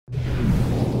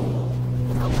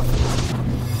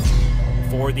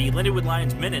For the Lindenwood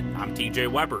Lions Minute, I'm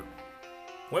TJ Weber.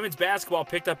 Women's basketball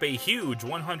picked up a huge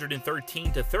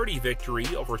 113-30 victory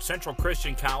over Central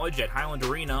Christian College at Hyland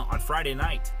Arena on Friday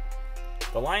night.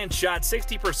 The Lions shot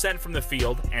 60% from the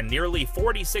field and nearly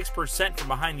 46% from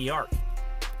behind the arc.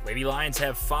 Lady Lions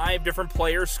have 5 different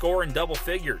players score in double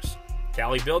figures.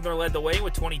 Callie Bildner led the way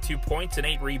with 22 points and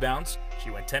 8 rebounds.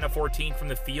 She went 10 of 14 from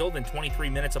the field in 23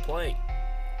 minutes of play.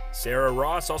 Sarah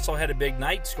Ross also had a big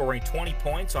night, scoring 20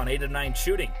 points on 8 of 9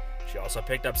 shooting. She also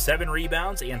picked up 7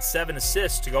 rebounds and 7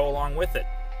 assists to go along with it.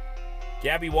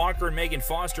 Gabby Walker and Megan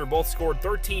Foster both scored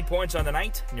 13 points on the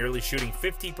night, nearly shooting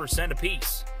 50%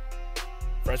 apiece.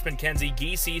 Freshman Kenzie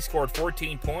Giese scored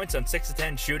 14 points on 6 of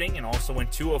 10 shooting and also went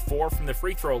 2 of 4 from the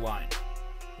free throw line.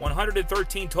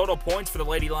 113 total points for the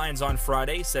Lady Lions on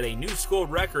Friday set a new school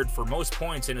record for most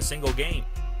points in a single game.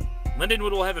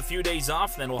 Lindenwood will have a few days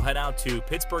off, then we'll head out to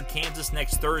Pittsburgh, Kansas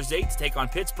next Thursday to take on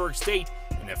Pittsburgh State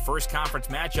in their first conference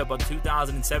matchup of the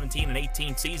 2017 and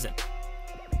 18 season.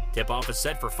 Tip-off is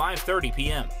set for 5:30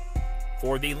 p.m.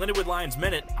 For the Lindenwood Lions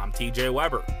Minute, I'm TJ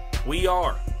Weber. We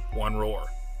are One Roar.